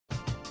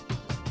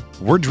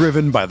We're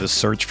driven by the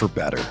search for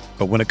better.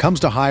 But when it comes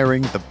to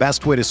hiring, the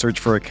best way to search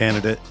for a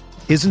candidate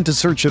isn't to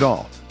search at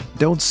all.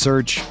 Don't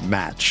search,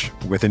 match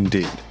with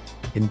Indeed.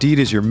 Indeed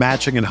is your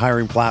matching and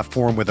hiring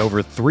platform with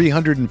over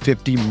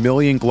 350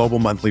 million global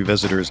monthly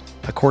visitors,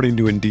 according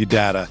to Indeed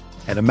data,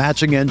 and a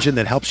matching engine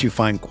that helps you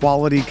find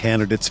quality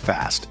candidates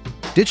fast.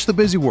 Ditch the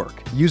busy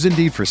work. Use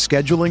Indeed for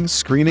scheduling,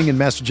 screening, and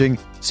messaging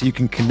so you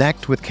can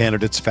connect with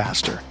candidates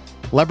faster.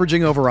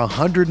 Leveraging over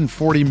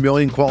 140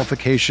 million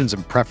qualifications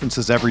and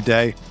preferences every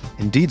day,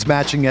 Indeed's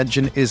matching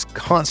engine is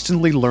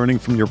constantly learning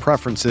from your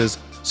preferences,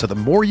 so the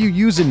more you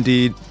use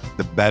Indeed,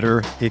 the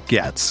better it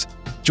gets.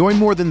 Join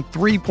more than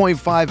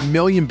 3.5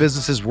 million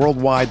businesses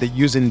worldwide that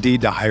use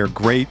Indeed to hire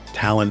great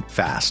talent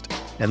fast.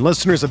 And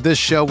listeners of this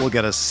show will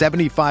get a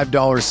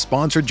 $75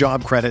 sponsored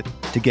job credit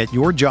to get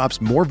your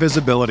jobs more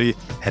visibility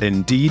at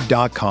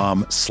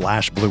Indeed.com/Blue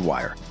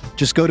Wire.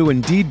 Just go to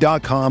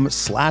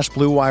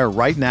Indeed.com/Blue Wire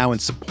right now and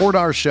support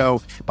our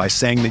show by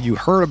saying that you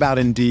heard about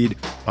Indeed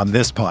on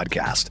this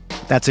podcast.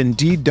 That's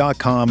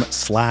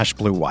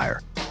Indeed.com/Blue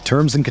Wire.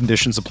 Terms and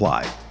conditions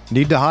apply.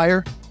 Need to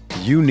hire?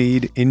 You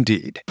need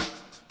Indeed.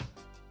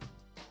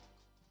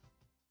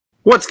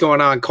 What's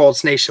going on,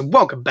 Colts Nation?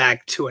 Welcome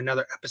back to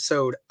another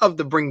episode of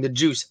the Bring the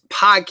Juice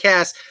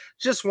podcast.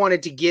 Just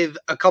wanted to give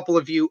a couple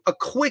of you a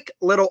quick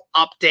little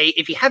update.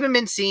 If you haven't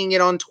been seeing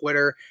it on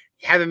Twitter,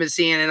 you haven't been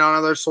seeing it on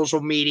other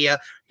social media,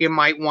 you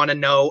might want to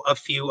know a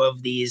few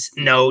of these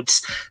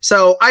notes.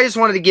 So I just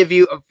wanted to give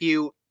you a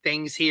few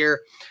things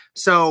here.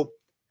 So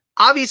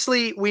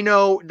obviously we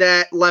know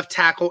that left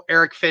tackle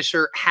Eric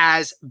Fisher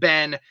has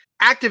been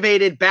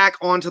activated back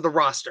onto the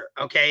roster.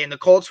 Okay. And the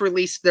Colts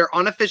released their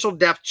unofficial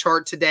depth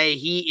chart today.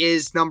 He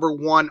is number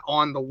 1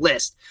 on the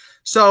list.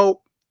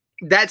 So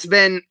that's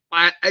been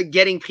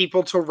getting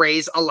people to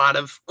raise a lot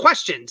of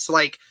questions.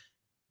 Like,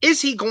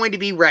 is he going to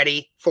be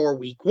ready for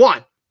week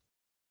 1?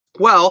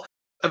 Well,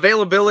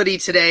 availability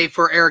today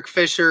for Eric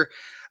Fisher,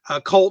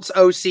 Colts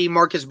OC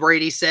Marcus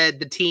Brady said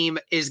the team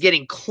is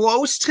getting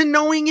close to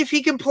knowing if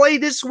he can play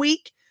this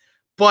week,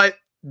 but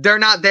they're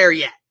not there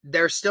yet.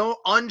 They're still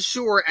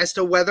unsure as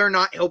to whether or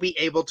not he'll be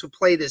able to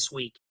play this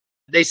week.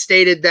 They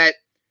stated that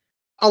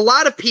a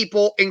lot of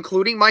people,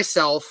 including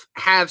myself,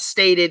 have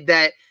stated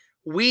that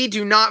we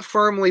do not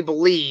firmly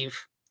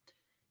believe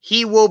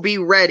he will be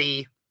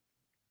ready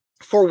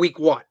for week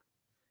 1.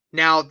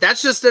 Now,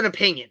 that's just an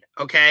opinion,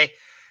 okay?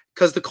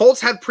 Because the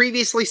Colts have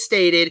previously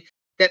stated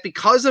that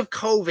because of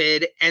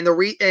COVID and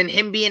and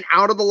him being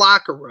out of the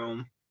locker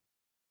room,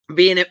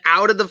 being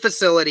out of the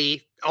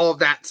facility, all of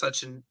that,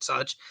 such and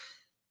such,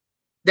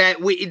 that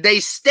they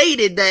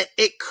stated that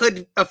it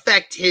could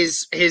affect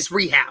his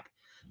rehab.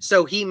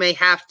 So he may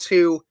have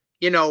to,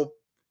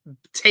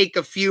 take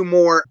a few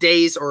more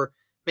days or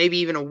maybe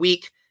even a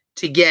week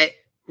to get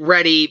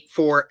ready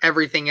for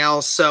everything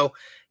else. So,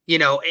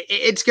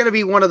 it's going to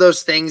be one of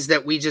those things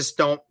that we just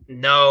don't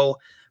know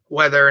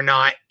whether or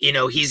not,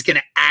 he's going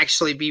to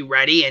actually be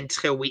ready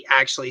until we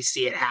actually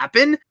see it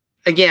happen.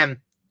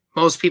 Again,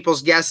 most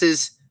people's guess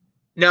is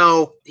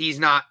no, he's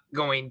not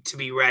going to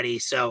be ready.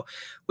 So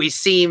we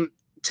seem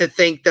to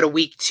think that a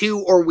week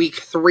 2 or week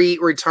 3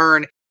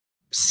 return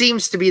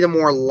seems to be the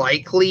more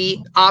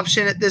likely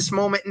option at this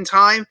moment in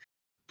time.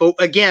 But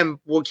again,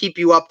 we'll keep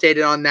you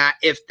updated on that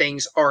if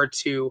things are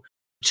to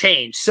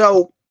change.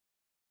 So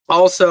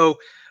also,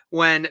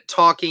 when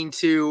talking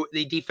to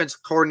the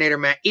defensive coordinator,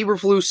 Matt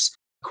Eberflus,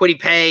 Kwity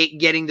Paye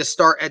getting the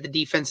start at the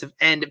defensive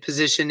end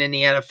position in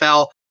the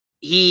NFL,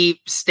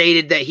 he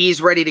stated that he's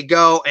ready to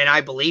go, and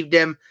I believed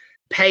him.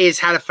 Paye has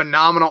had a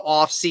phenomenal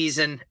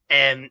offseason,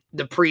 and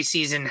the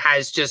preseason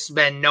has just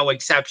been no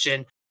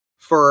exception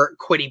for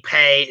Kwity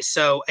Paye.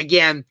 So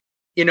again,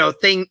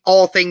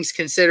 all things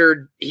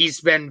considered,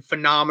 he's been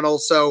phenomenal.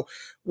 So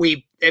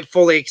we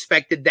fully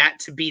expected that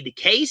to be the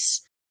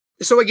case.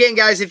 So again,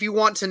 guys, if you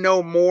want to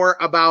know more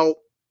about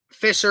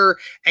Fisher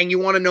and you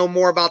want to know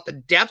more about the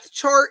depth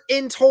chart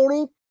in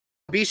total,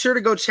 be sure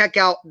to go check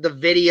out the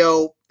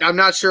video. I'm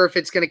not sure if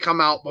it's going to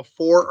come out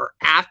before or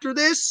after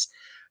this,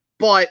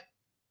 but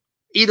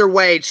either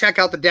way, check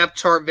out the depth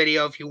chart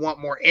video if you want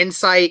more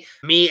insight.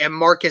 Me and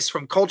Marcus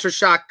from Culture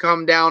Shock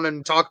come down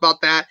and talk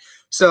about that.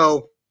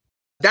 So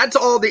that's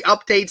all the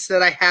updates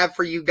that I have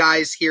for you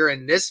guys here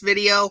in this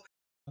video.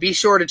 Be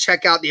sure to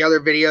check out the other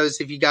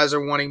videos if you guys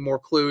are wanting more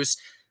clues.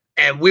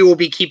 And we will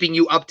be keeping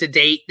you up to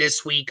date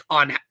this week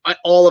on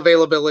all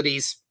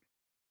availabilities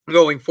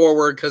going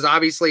forward, because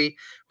obviously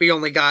we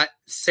only got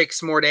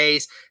 6 more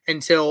days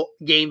until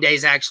game day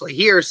is actually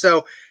here.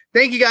 So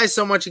thank you guys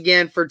so much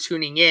again for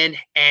tuning in.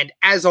 And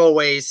as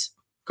always,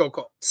 go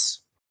Colts.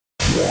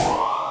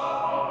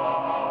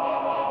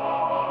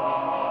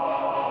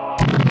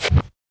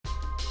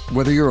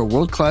 Whether you're a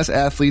world-class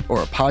athlete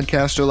or a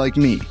podcaster like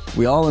me,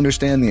 we all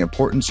understand the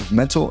importance of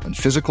mental and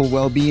physical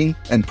well-being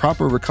and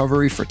proper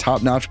recovery for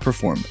top-notch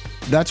performance.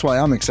 That's why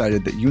I'm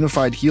excited that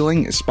Unified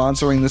Healing is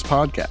sponsoring this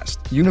podcast.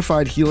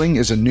 Unified Healing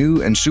is a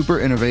new and super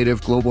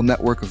innovative global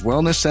network of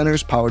wellness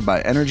centers powered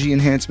by Energy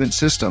Enhancement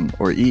System,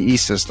 or EE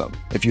System.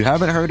 If you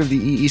haven't heard of the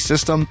EE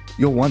System,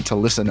 you'll want to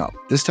listen up.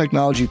 This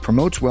technology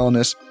promotes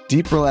wellness,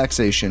 deep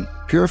relaxation,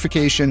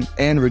 purification,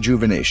 and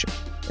rejuvenation.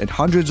 At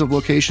hundreds of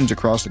locations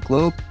across the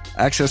globe,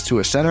 access to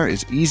a center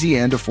is easy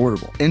and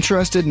affordable.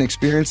 Interested in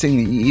experiencing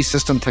the EE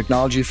System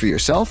technology for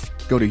yourself?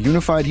 Go to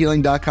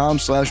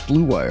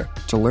unifiedhealing.com/bluewire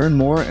to learn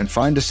more and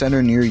find a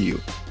center near you.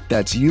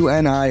 That's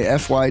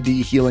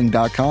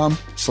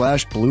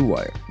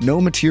unifydhealing.com/bluewire.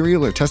 No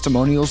material or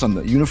testimonials on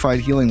the Unified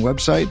Healing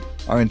website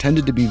are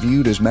intended to be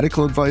viewed as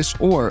medical advice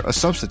or a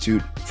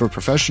substitute for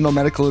professional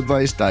medical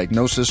advice,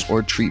 diagnosis,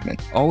 or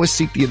treatment. Always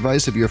seek the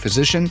advice of your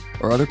physician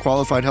or other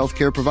qualified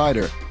healthcare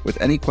provider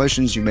with any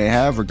questions you may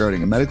have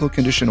regarding a medical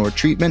condition or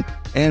treatment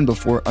and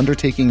before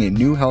undertaking a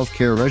new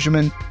healthcare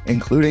regimen,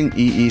 including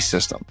EE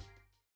System.